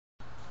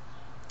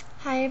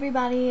Hi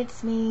everybody,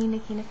 it's me,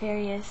 Nikki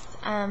Nefarious.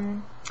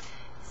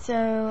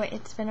 So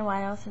it's been a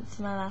while since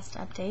my last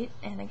update,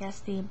 and I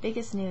guess the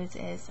biggest news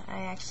is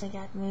I actually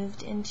got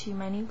moved into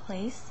my new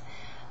place.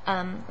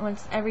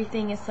 Once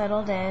everything is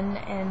settled in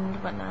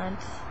and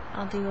whatnot,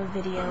 I'll do a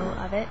video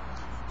of it.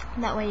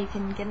 That way you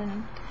can get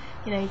in,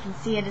 you can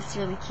see it. It's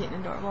really cute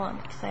and adorable. I'm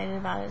excited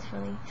about it. It's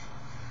really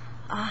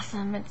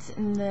awesome. It's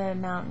in the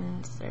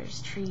mountains. There's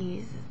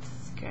trees.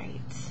 It's great.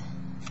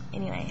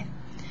 Anyway.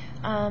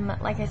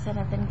 Like I said,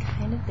 I've been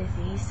kind of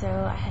busy, so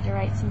I had to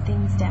write some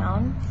things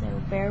down,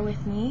 so bear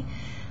with me.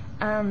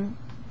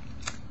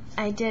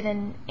 I did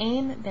an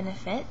AIM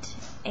benefit,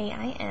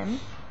 AIM.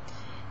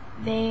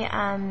 They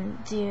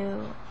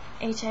do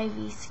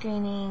HIV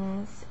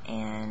screenings,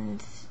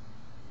 and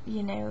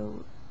they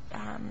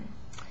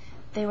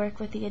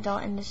work with the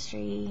adult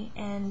industry,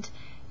 and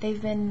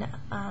they've been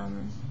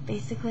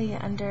basically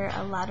under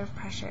a lot of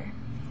pressure.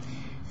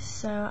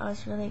 So I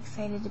was really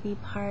excited to be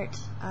part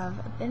of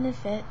a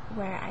benefit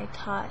where I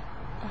taught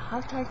a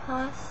hot tub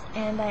class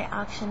and I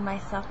auctioned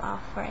myself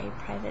off for a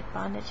private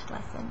bondage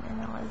lesson,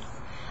 and it was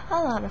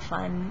a lot of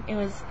fun. It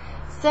was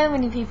so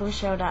many people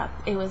showed up.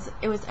 It was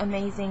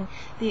amazing.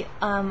 The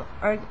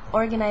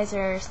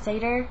organizer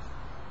Sater,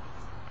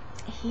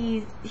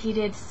 he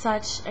did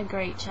such a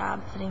great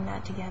job putting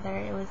that together.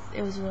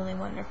 It was really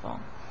wonderful.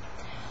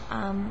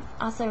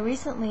 Also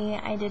recently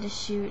I did a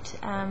shoot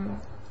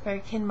for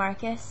Ken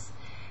Marcus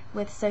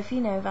with Sophie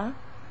Nova,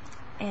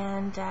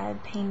 and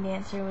Pain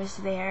Dancer was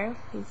there,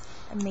 who's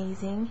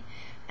amazing,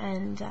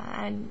 and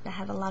I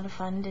had a lot of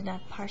fun. Did a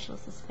partial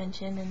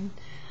suspension and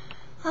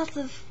lots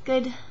of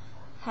good,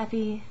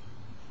 happy,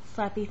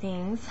 slappy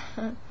things.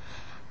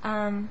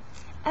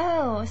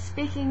 Oh,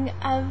 speaking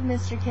of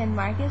Mr. Ken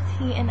Marcus,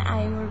 he and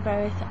I were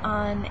both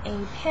on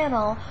a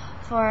panel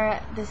for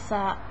this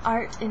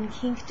art and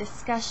kink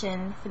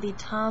discussion for the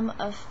Tom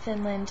of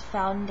Finland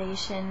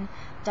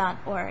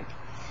Foundation.org.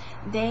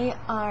 They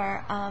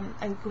are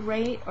a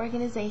great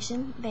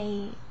organization.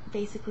 They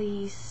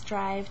basically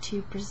strive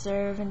to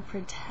preserve and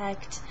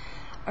protect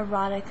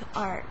erotic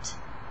art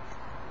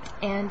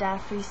and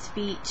free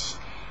speech,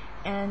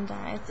 and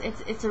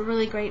it's a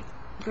really great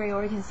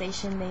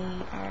organization.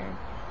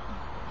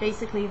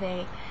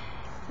 They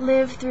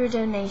live through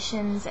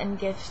donations and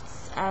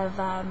gifts of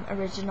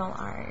original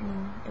art,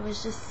 and it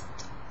was just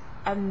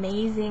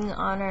amazing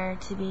honor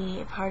to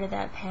be a part of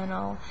that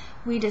panel.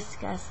 We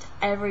discussed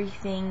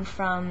everything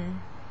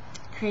from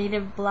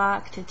creative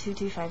block to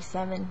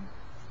 2257.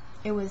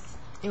 It was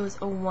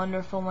a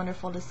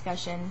wonderful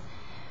discussion.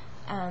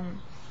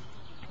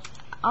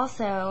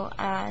 Also,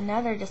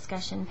 another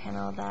discussion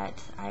panel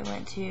that I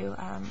went to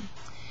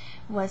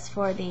was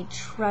for the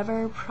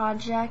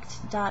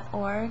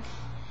trevorproject.org.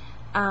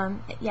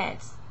 Yeah,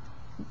 it's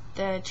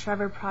the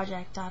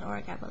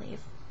trevorproject.org, I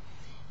believe.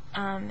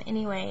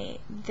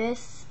 Anyway,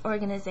 this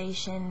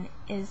organization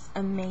is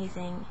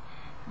amazing.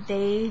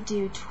 They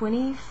do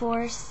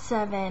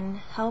 24/7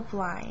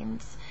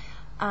 helplines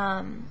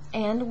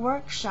and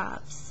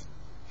workshops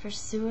for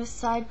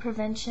suicide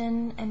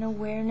prevention and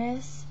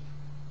awareness,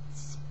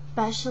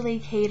 especially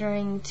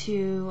catering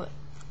to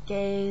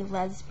gay,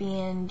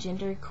 lesbian,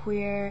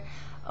 genderqueer,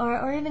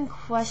 or even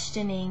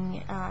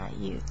questioning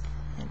youth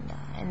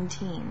and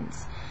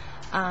teens.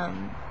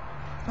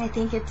 I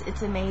think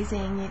it's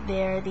amazing.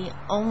 They're the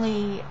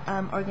only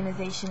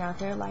organization out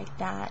there like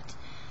that.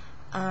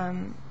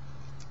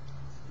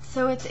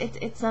 So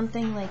it's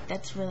something like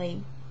that's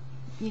really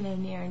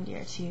near and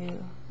dear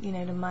to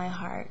to my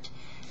heart.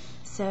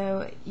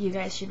 So you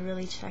guys should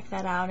really check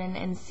that out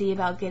and see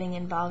about getting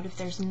involved if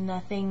there's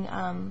nothing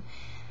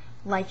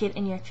like it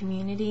in your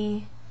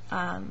community.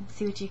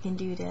 See what you can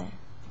do to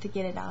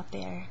get it out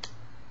there.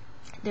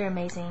 They're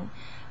amazing.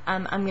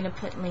 I'm gonna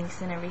put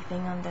links and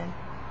everything on the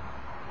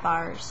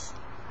bars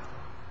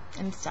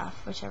and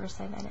stuff, whichever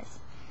side that is.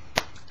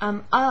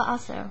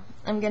 Also,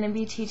 I'm going to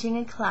be teaching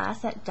a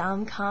class at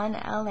DomCon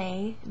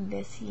LA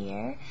this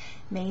year,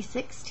 May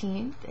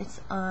 16th.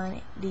 It's on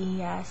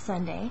the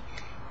Sunday.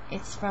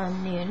 It's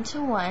from noon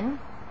to 1.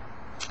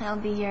 That'll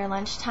be your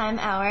lunchtime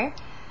hour.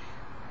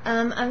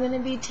 I'm going to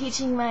be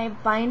teaching my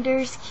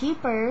Binders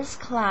Keepers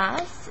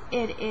class.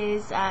 It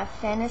is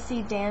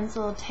Fantasy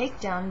Damsel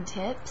Takedown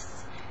Tips.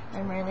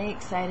 I'm really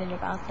excited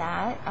about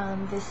that.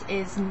 This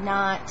is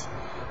not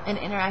an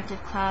interactive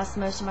class.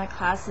 Most of my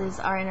classes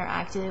are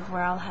interactive,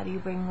 where I'll have you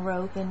bring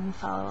rope and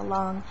follow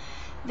along.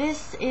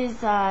 This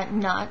is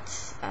not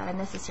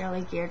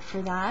necessarily geared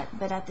for that,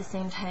 but at the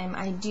same time,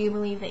 I do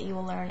believe that you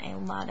will learn a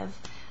lot of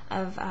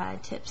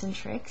tips and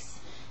tricks,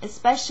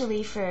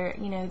 especially for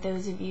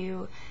those of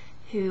you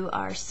who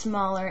are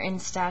smaller in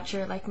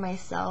stature like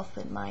myself,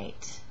 that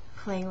might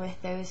play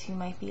with those who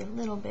might be a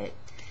little bit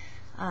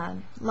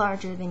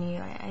larger than you.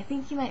 I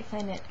think you might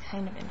find it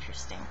kind of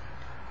interesting.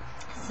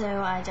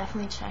 So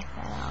definitely check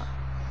that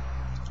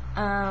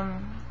out.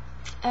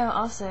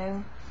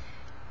 Also,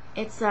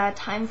 it's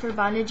time for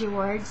Bondage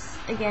Awards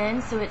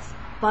again. So it's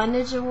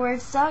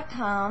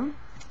bondageawards.com.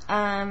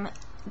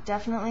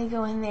 Definitely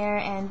go in there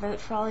and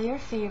vote for all your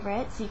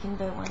favorites. You can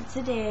vote once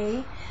a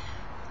day.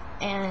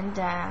 and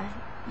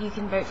you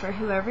can vote for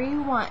whoever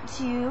you want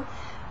to.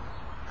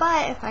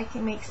 But if I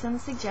can make some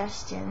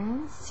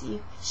suggestions,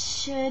 you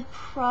should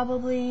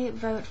probably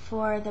vote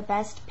for the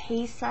best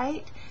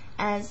paysite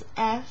as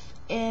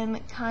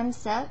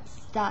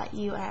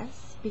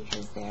fmconcepts.us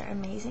because they're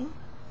amazing.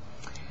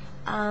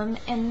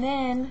 And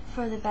then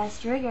for the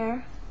best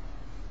rigger,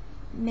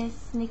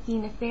 Miss Nikki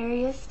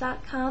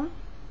Nefarious.com.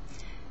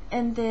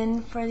 And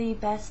then for the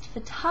best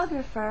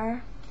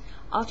photographer,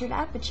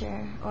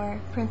 AlteredAperture,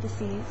 or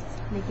parentheses,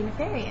 Nikki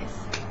Nefarious.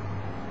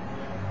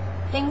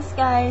 Thanks,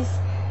 guys.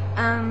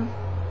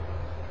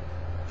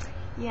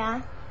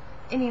 Yeah.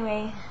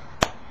 Anyway,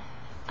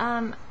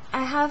 I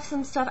have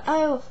some stuff.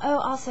 Oh,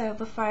 also,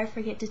 before I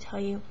forget to tell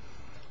you,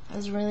 I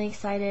was really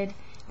excited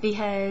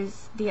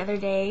because the other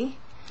day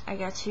I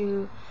got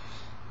to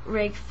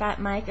rig Fat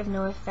Mike of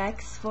No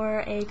Effects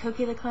for a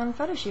Cokie the Clown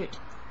photo shoot.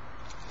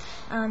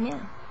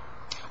 Yeah.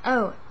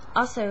 Oh,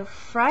 also,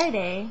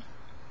 Friday,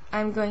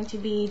 I'm going to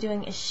be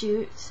doing a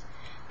shoot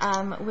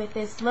with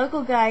this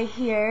local guy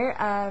here.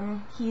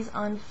 He's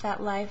on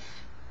Fat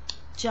Life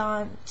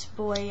Jaunt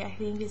Boy, I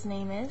think his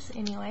name is.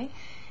 Anyway,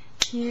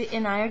 he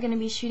and I are going to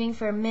be shooting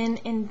for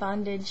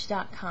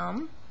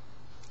meninbondage.com.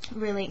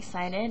 Really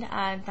excited.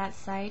 That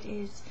site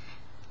is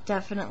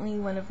definitely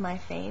one of my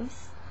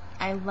faves.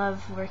 I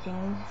love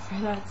working for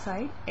that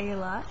site a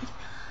lot.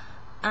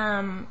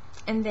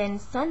 And then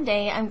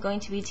Sunday, I'm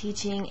going to be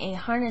teaching a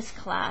harness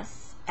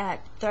class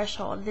at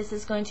Threshold. This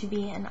is going to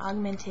be an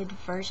augmented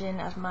version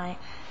of my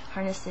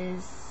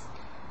harnesses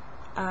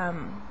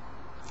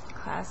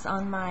class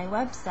on my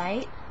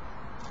website.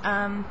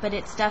 But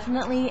it's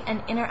definitely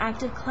an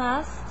interactive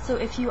class, so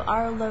if you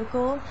are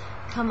local,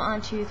 come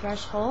on to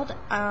Threshold.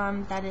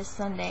 That is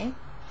Sunday,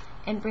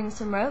 and bring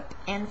some rope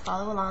and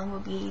follow along. I'll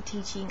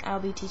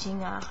be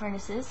teaching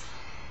harnesses.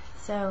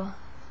 So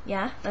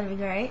yeah, that'd be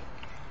great.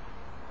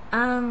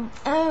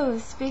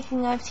 Oh,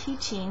 speaking of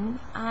teaching,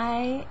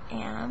 I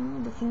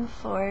am looking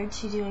forward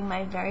to doing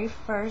my very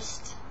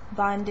first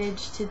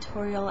bondage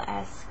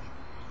tutorial-esque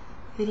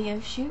video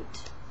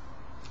shoot.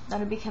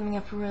 That'll be coming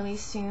up really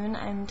soon.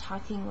 I'm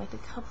talking with a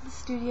couple of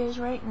studios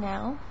right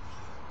now,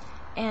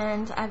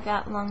 and I've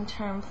got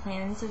long-term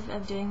plans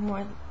of doing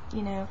more,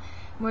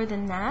 more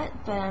than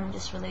that, but I'm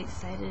just really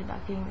excited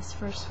about getting this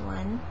first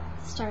one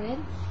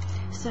started.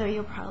 So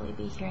you'll probably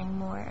be hearing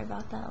more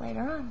about that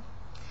later on.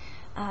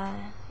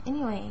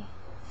 Anyway,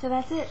 so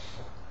that's it.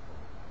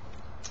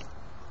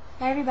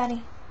 Bye,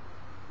 everybody.